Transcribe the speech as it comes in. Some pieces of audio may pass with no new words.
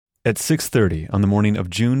At 6:30 on the morning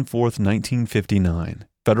of June 4th, 1959,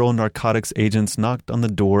 federal narcotics agents knocked on the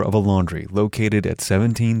door of a laundry located at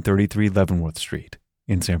 1733 Leavenworth Street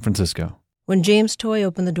in San Francisco. When James Toy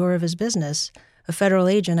opened the door of his business, a federal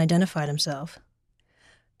agent identified himself.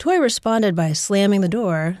 Toy responded by slamming the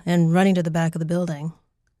door and running to the back of the building.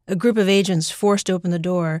 A group of agents forced open the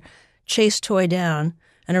door, chased Toy down,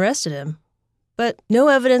 and arrested him. But no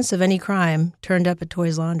evidence of any crime turned up at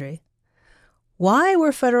Toy's laundry. Why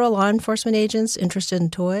were federal law enforcement agents interested in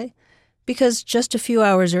Toy? Because just a few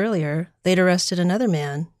hours earlier, they'd arrested another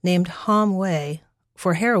man named Ham Wei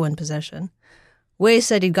for heroin possession. Wei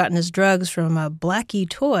said he'd gotten his drugs from a Blackie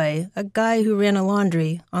Toy, a guy who ran a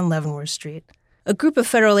laundry on Leavenworth Street. A group of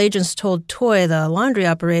federal agents told Toy, the laundry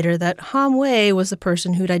operator, that Ham Wei was the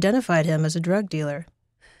person who'd identified him as a drug dealer.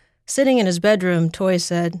 Sitting in his bedroom, Toy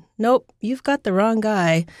said, "Nope, you've got the wrong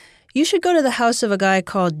guy. You should go to the house of a guy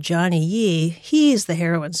called Johnny Yee. He's the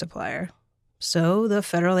heroin supplier." So the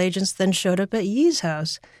federal agents then showed up at Yee's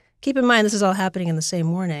house. Keep in mind, this is all happening in the same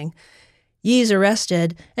morning. Yee's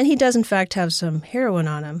arrested, and he does in fact have some heroin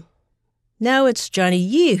on him. Now it's Johnny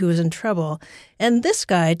Yee who is in trouble, and this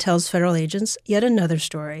guy tells federal agents yet another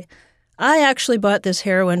story. "I actually bought this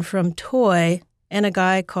heroin from Toy and a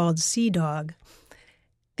guy called Sea-Dog."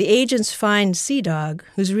 The agents find Sea-Dog,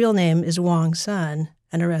 whose real name is Wong Sun,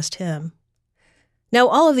 and arrest him. Now,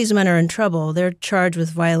 all of these men are in trouble. They're charged with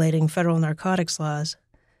violating federal narcotics laws.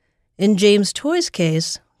 In James Toy's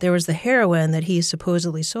case, there was the heroin that he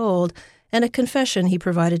supposedly sold and a confession he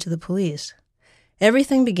provided to the police.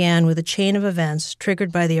 Everything began with a chain of events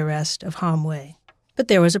triggered by the arrest of Ham Wei. But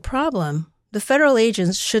there was a problem. The federal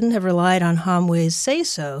agents shouldn't have relied on Ham Wei's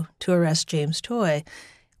say-so to arrest James Toy.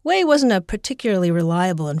 Wei wasn't a particularly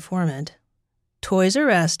reliable informant. Toy's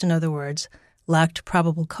arrest, in other words, lacked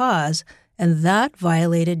probable cause, and that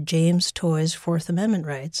violated James Toy's Fourth Amendment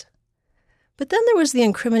rights. But then there was the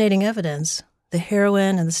incriminating evidence, the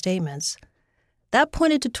heroin and the statements. That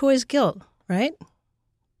pointed to Toy's guilt, right?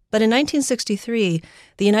 But in 1963,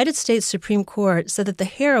 the United States Supreme Court said that the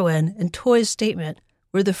heroin and Toy's statement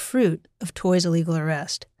were the fruit of Toy's illegal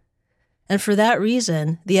arrest. And for that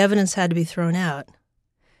reason, the evidence had to be thrown out.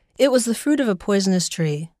 It was the fruit of a poisonous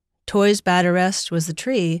tree. Toy's bad arrest was the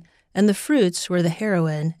tree, and the fruits were the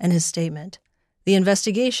heroin and his statement. The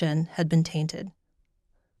investigation had been tainted.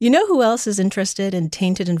 You know who else is interested in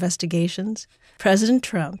tainted investigations? President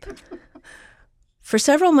Trump. For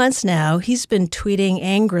several months now, he's been tweeting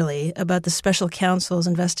angrily about the special counsel's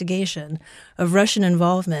investigation of Russian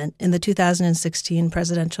involvement in the 2016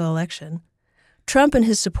 presidential election. Trump and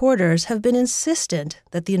his supporters have been insistent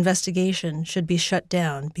that the investigation should be shut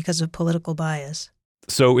down because of political bias.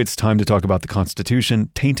 So it's time to talk about the Constitution,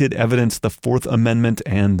 tainted evidence, the Fourth Amendment,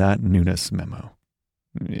 and that Nunes memo.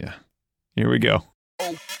 Yeah, here we go.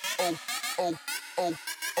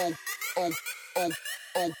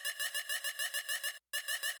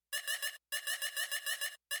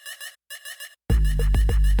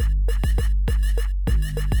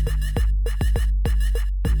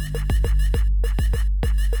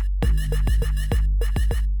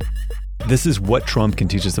 This is What Trump Can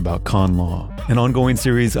Teach Us About Con Law, an ongoing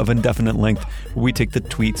series of indefinite length where we take the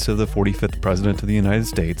tweets of the 45th President of the United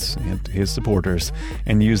States and his supporters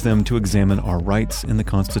and use them to examine our rights in the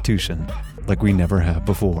Constitution like we never have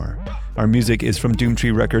before. Our music is from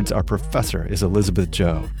Doomtree Records. Our professor is Elizabeth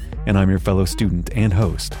Joe, and I'm your fellow student and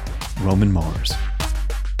host, Roman Mars.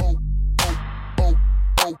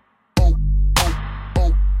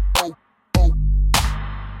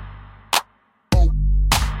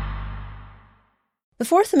 The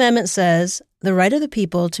Fourth Amendment says the right of the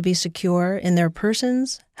people to be secure in their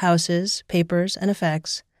persons, houses, papers, and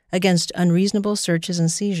effects against unreasonable searches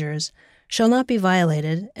and seizures shall not be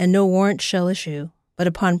violated, and no warrant shall issue, but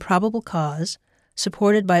upon probable cause,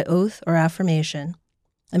 supported by oath or affirmation,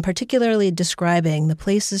 and particularly describing the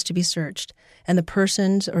places to be searched and the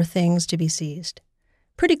persons or things to be seized.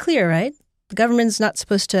 Pretty clear, right? The government's not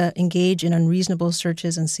supposed to engage in unreasonable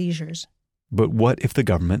searches and seizures. But what if the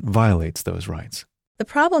government violates those rights? The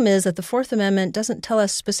problem is that the Fourth Amendment doesn't tell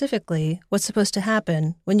us specifically what's supposed to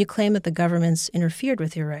happen when you claim that the government's interfered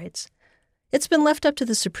with your rights. It's been left up to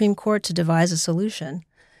the Supreme Court to devise a solution,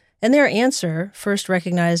 and their answer, first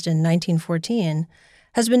recognized in 1914,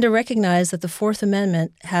 has been to recognize that the Fourth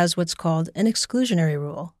Amendment has what's called an exclusionary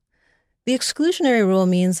rule. The exclusionary rule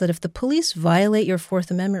means that if the police violate your Fourth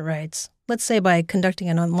Amendment rights, let's say by conducting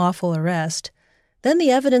an unlawful arrest, then the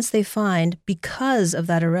evidence they find because of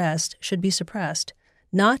that arrest should be suppressed,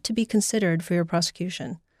 not to be considered for your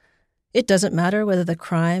prosecution. It doesn't matter whether the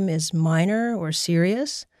crime is minor or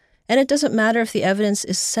serious, and it doesn't matter if the evidence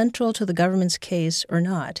is central to the government's case or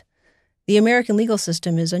not. The American legal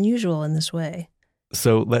system is unusual in this way.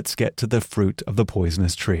 So let's get to the fruit of the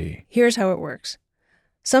poisonous tree. Here's how it works.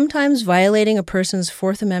 Sometimes violating a person's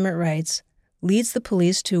Fourth Amendment rights leads the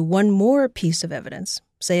police to one more piece of evidence,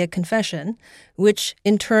 say a confession, which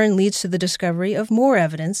in turn leads to the discovery of more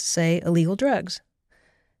evidence, say illegal drugs.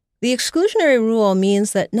 The exclusionary rule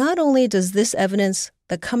means that not only does this evidence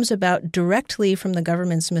that comes about directly from the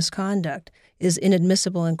government's misconduct is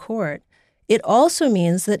inadmissible in court, it also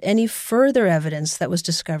means that any further evidence that was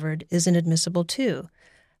discovered is inadmissible too.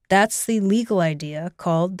 That's the legal idea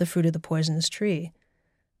called the fruit of the poisonous tree.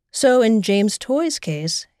 So in James Toye's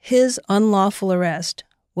case, his unlawful arrest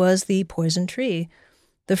was the poison tree.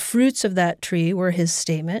 The fruits of that tree were his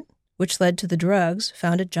statement, which led to the drugs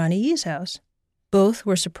found at Johnny Yee's house. Both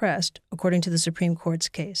were suppressed, according to the Supreme Court's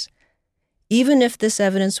case, even if this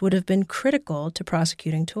evidence would have been critical to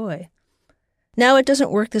prosecuting Toye. Now, it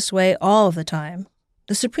doesn't work this way all of the time.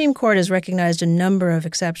 The Supreme Court has recognized a number of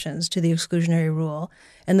exceptions to the exclusionary rule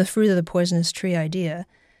and the fruit of the poisonous tree idea,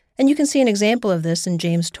 and you can see an example of this in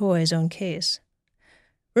James Toye's own case.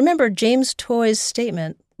 Remember, James Toye's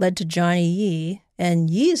statement led to Johnny Yee, and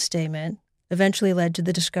Yee's statement eventually led to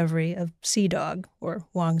the discovery of Sea Dog, or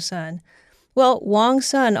Wong Sun. Well, Wong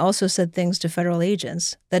Sun also said things to federal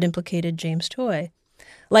agents that implicated James Toye,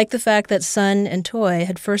 like the fact that Sun and Toye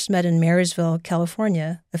had first met in Marysville,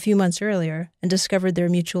 California, a few months earlier and discovered their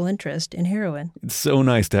mutual interest in heroin. It's so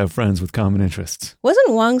nice to have friends with common interests.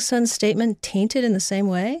 Wasn't Wong Sun's statement tainted in the same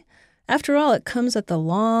way? After all, it comes at the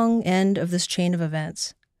long end of this chain of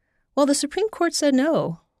events. Well, the Supreme Court said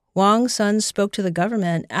no. Wong Sun spoke to the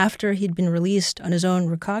government after he'd been released on his own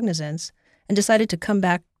recognizance and decided to come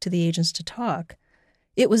back to the agents to talk.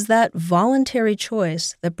 It was that voluntary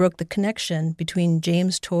choice that broke the connection between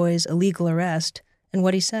James Toye's illegal arrest and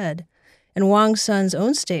what he said, and Wong Sun's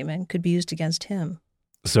own statement could be used against him.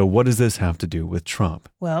 So what does this have to do with Trump?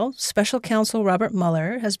 Well, Special Counsel Robert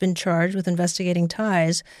Mueller has been charged with investigating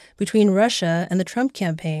ties between Russia and the Trump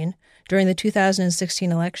campaign during the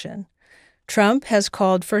 2016 election. Trump has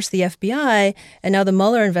called first the FBI and now the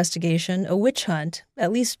Mueller investigation a witch hunt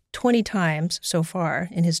at least 20 times so far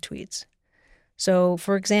in his tweets. So,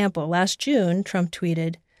 for example, last June, Trump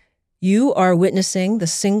tweeted, "You are witnessing the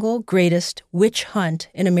single greatest witch hunt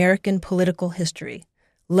in American political history,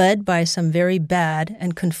 led by some very bad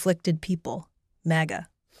and conflicted people, MAGA."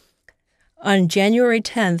 On January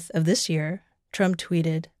 10th of this year, Trump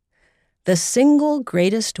tweeted, "The single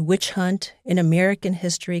greatest witch hunt in American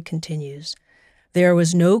history continues. There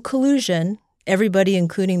was no collusion. Everybody,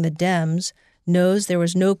 including the Dems, knows there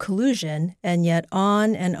was no collusion, and yet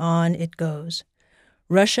on it goes.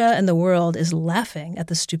 Russia and the world is laughing at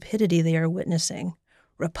the stupidity they are witnessing.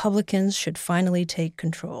 Republicans should finally take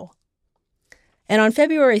control." And on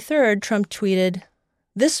February 3rd, Trump tweeted,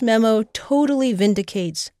 "This memo totally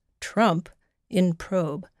vindicates Trump in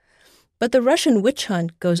probe. But the Russian witch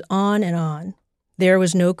hunt goes on and on. There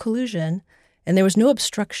was no collusion, and there was no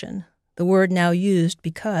obstruction, the word now used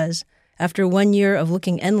because, after 1 year of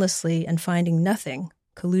looking endlessly and finding nothing,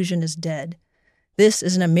 collusion is dead. This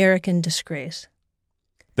is an American disgrace."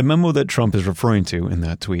 The memo that Trump is referring to in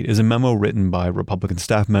that tweet is a memo written by Republican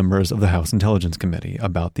staff members of the House Intelligence Committee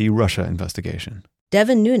about the Russia investigation.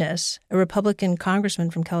 Devin Nunes, a Republican congressman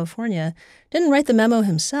from California, didn't write the memo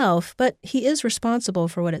himself, but he is responsible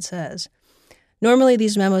for what it says. Normally,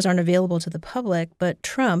 these memos aren't available to the public, but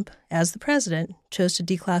Trump, as the president, chose to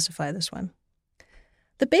declassify this one.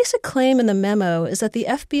 The basic claim in the memo is that the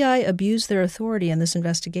FBI abused their authority in this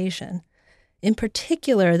investigation. In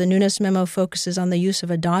particular, the Nunes memo focuses on the use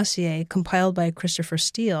of a dossier compiled by Christopher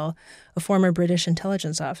Steele, a former British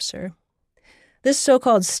intelligence officer. This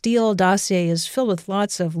so-called Steele dossier is filled with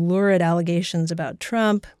lots of lurid allegations about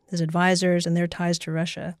Trump, his advisors, and their ties to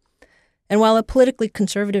Russia. And while a politically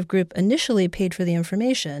conservative group initially paid for the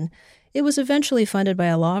information, it was eventually funded by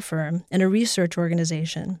a law firm and a research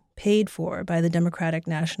organization paid for by the Democratic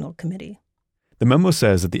National Committee. The memo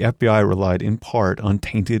says that the FBI relied in part on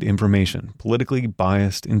tainted information, politically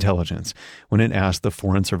biased intelligence, when it asked the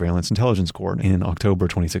Foreign Surveillance Intelligence Court in October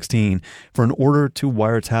 2016 for an order to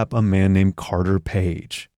wiretap a man named Carter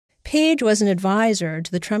Page. Page was an advisor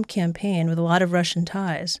to the Trump campaign with a lot of Russian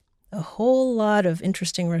ties, a whole lot of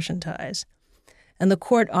interesting Russian ties, and the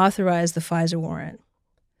court authorized the FISA warrant.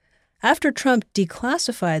 After Trump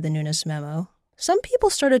declassified the Nunes memo, some people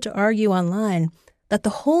started to argue online that the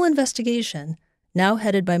whole investigation, now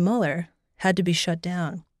headed by Mueller, had to be shut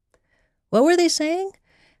down. What were they saying?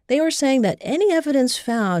 They were saying that any evidence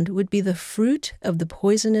found would be the fruit of the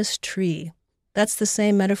poisonous tree. That's the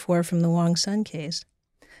same metaphor from the Wong Sun case.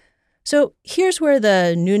 So here's where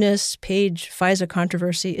the Nunes-Page FISA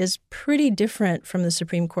controversy is pretty different from the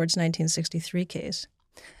Supreme Court's 1963 case.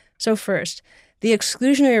 So first, the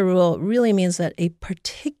exclusionary rule really means that a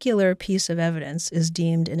particular piece of evidence is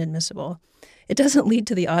deemed inadmissible. It doesn't lead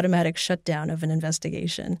to the automatic shutdown of an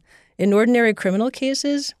investigation. In ordinary criminal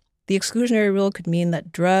cases, the exclusionary rule could mean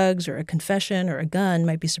that drugs or a confession or a gun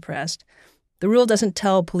might be suppressed. The rule doesn't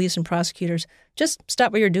tell police and prosecutors, just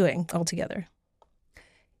stop what you're doing altogether.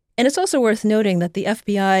 And it's also worth noting that the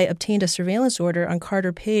FBI obtained a surveillance order on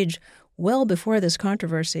Carter Page well before this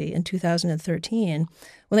controversy in 2013,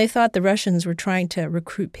 when they thought the Russians were trying to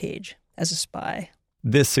recruit Page as a spy.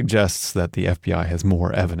 This suggests that the FBI has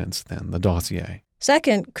more evidence than the dossier.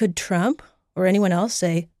 Second, could Trump or anyone else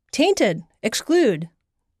say, tainted, exclude?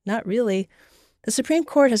 Not really. The Supreme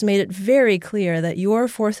Court has made it very clear that your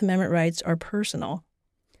Fourth Amendment rights are personal.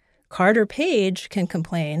 Carter Page can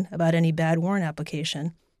complain about any bad warrant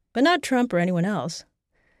application, but not Trump or anyone else.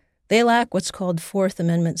 They lack what's called Fourth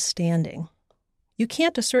Amendment standing. You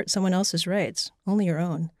can't assert someone else's rights, only your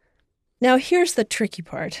own. Now, here's the tricky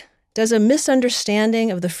part. Does a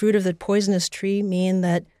misunderstanding of the fruit of the poisonous tree mean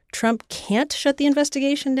that Trump can't shut the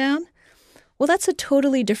investigation down? Well, that's a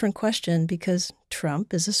totally different question because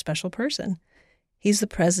Trump is a special person. He's the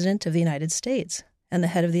president of the United States and the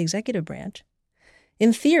head of the executive branch.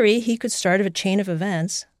 In theory, he could start a chain of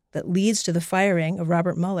events that leads to the firing of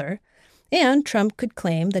Robert Mueller, and Trump could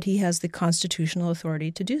claim that he has the constitutional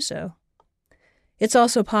authority to do so. It's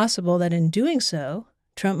also possible that in doing so,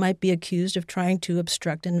 Trump might be accused of trying to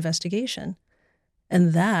obstruct an investigation,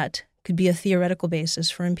 and that could be a theoretical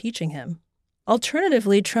basis for impeaching him.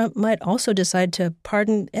 Alternatively, Trump might also decide to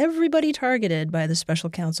pardon everybody targeted by the special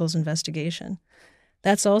counsel's investigation.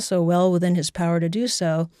 That's also well within his power to do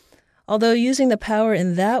so, although using the power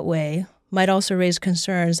in that way might also raise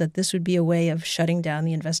concerns that this would be a way of shutting down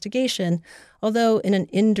the investigation, although in an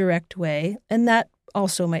indirect way, and that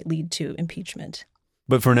also might lead to impeachment.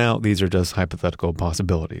 But for now, these are just hypothetical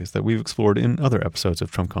possibilities that we've explored in other episodes of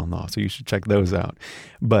Trump Con Law, so you should check those out.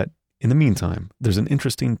 But in the meantime, there's an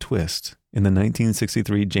interesting twist in the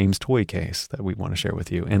 1963 James Toy case that we want to share with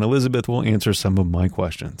you, and Elizabeth will answer some of my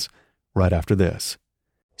questions right after this.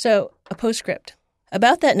 So, a postscript.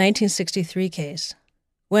 About that 1963 case,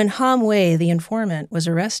 when Ham Wei, the informant, was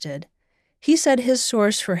arrested, he said his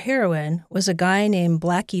source for heroin was a guy named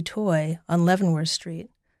Blackie Toy on Leavenworth Street.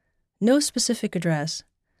 No specific address.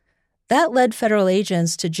 That led federal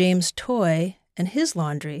agents to James Toy and his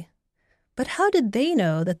laundry. But how did they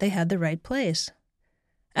know that they had the right place?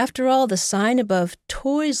 After all, the sign above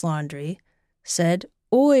Toy's Laundry said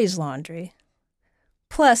Oi's Laundry.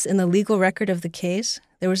 Plus, in the legal record of the case,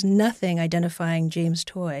 there was nothing identifying James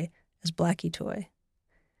Toy as Blackie Toy.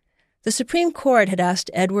 The Supreme Court had asked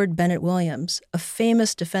Edward Bennett Williams, a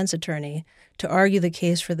famous defense attorney, to argue the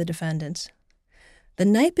case for the defendants. The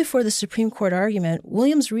night before the Supreme Court argument,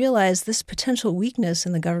 Williams realized this potential weakness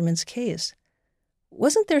in the government's case.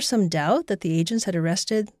 Wasn't there some doubt that the agents had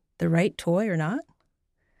arrested the right Toy or not?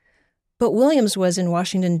 But Williams was in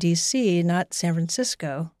Washington, D.C., not San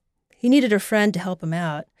Francisco. He needed a friend to help him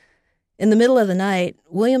out. In the middle of the night,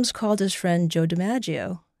 Williams called his friend Joe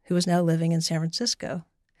DiMaggio, who was now living in San Francisco.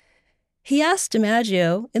 He asked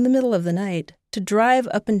DiMaggio, in the middle of the night, to drive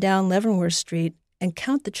up and down Leavenworth Street and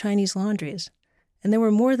count the Chinese laundries, and there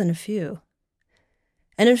were more than a few.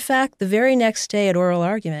 And in fact, the very next day at oral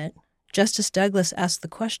argument, Justice Douglas asked the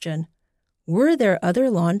question, were there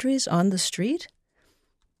other laundries on the street?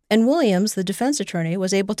 And Williams, the defense attorney,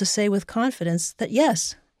 was able to say with confidence that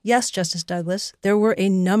yes, Justice Douglas, there were a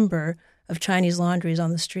number of Chinese laundries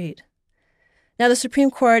on the street. Now, the Supreme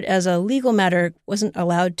Court, as a legal matter, wasn't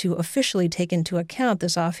allowed to officially take into account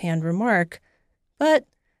this offhand remark, but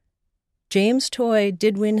James Toy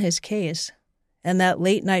did win his case, and that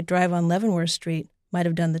late-night drive on Leavenworth Street might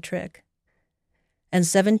have done the trick. And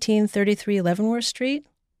 1733 Leavenworth Street,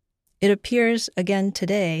 it appears again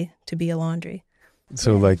today to be a laundry.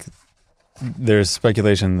 So, there's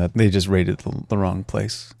speculation that they just raided the wrong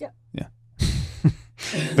place. Yeah.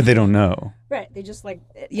 But they don't know. Right. They just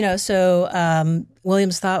so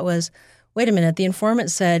Williams' thought was, wait a minute, the informant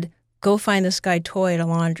said, go find this guy Toy at a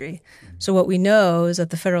laundry. Mm-hmm. So what we know is that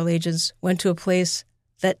the federal agents went to a place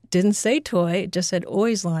that didn't say Toy, it just said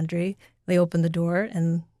Oi's Laundry. They opened the door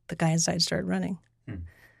and the guy inside started running.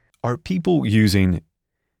 Are people using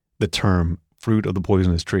the term fruit of the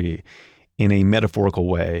poisonous tree in a metaphorical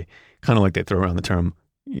way, kind of like they throw around the term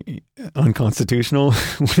unconstitutional,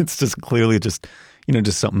 when it's just clearly just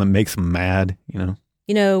something that makes them mad,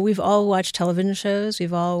 You know, we've all watched television shows.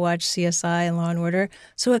 We've all watched CSI and Law & Order.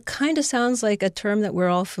 So it kind of sounds like a term that we're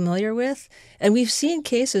all familiar with. And we've seen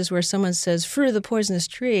cases where someone says, fruit of the poisonous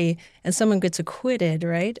tree, and someone gets acquitted,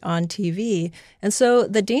 right, on TV. And so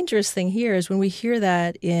the dangerous thing here is when we hear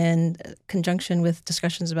that in conjunction with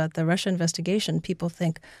discussions about the Russia investigation, people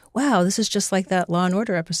think, wow, this is just like that Law &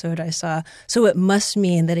 Order episode I saw. So it must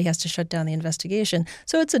mean that he has to shut down the investigation.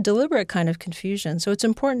 So it's a deliberate kind of confusion. So it's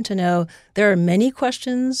important to know there are many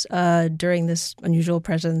questions during this unusual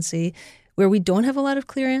presidency where we don't have a lot of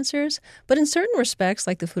clear answers. But in certain respects,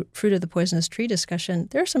 like the fruit of the poisonous tree discussion,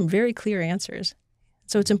 there are some very clear answers.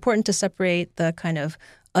 So it's important to separate the kind of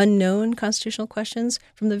unknown constitutional questions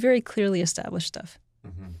from the very clearly established stuff.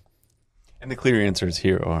 Mm-hmm. And the clear answers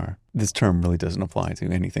here are, this term really doesn't apply to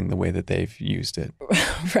anything the way that they've used it.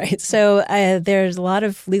 Right. So there's a lot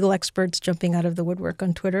of legal experts jumping out of the woodwork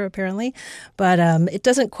on Twitter, apparently. But it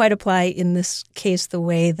doesn't quite apply in this case the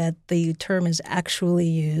way that the term is actually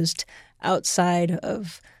used outside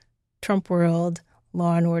of Trump world,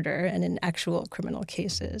 Law and Order, and in actual criminal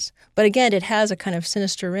cases. But again, it has a kind of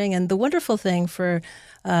sinister ring. And the wonderful thing for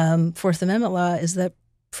Fourth Amendment law is that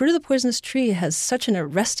fruit of the poisonous tree has such an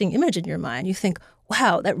arresting image in your mind. You think,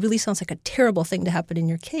 wow, that really sounds like a terrible thing to happen in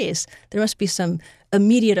your case. There must be some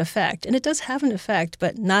immediate effect. And it does have an effect,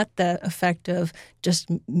 but not the effect of just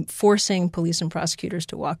forcing police and prosecutors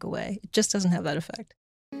to walk away. It just doesn't have that effect.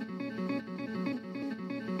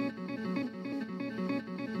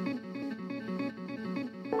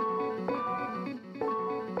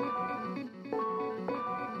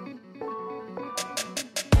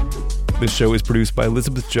 This show is produced by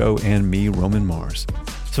Elizabeth Joe and me, Roman Mars.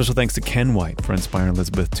 Special thanks to Ken White for inspiring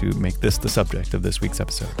Elizabeth to make this the subject of this week's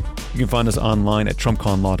episode. You can find us online at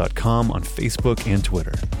TrumpConLaw.com, on Facebook and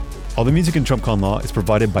Twitter. All the music in Trump Con Law is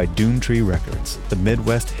provided by Doomtree Records, the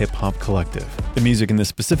Midwest hip-hop collective. The music in this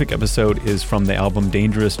specific episode is from the album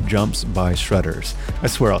Dangerous Jumps by Shredders. I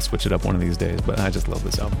swear I'll switch it up one of these days, but I just love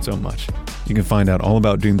this album so much. You can find out all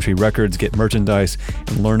about Doomtree Records, get merchandise,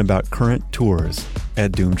 and learn about current tours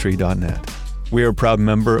at doomtree.net. We are a proud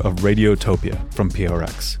member of Radiotopia from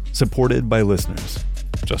PRX, supported by listeners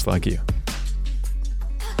just like you.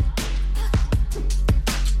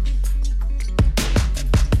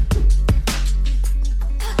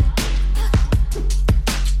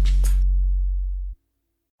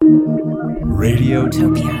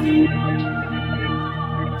 Radiotopia.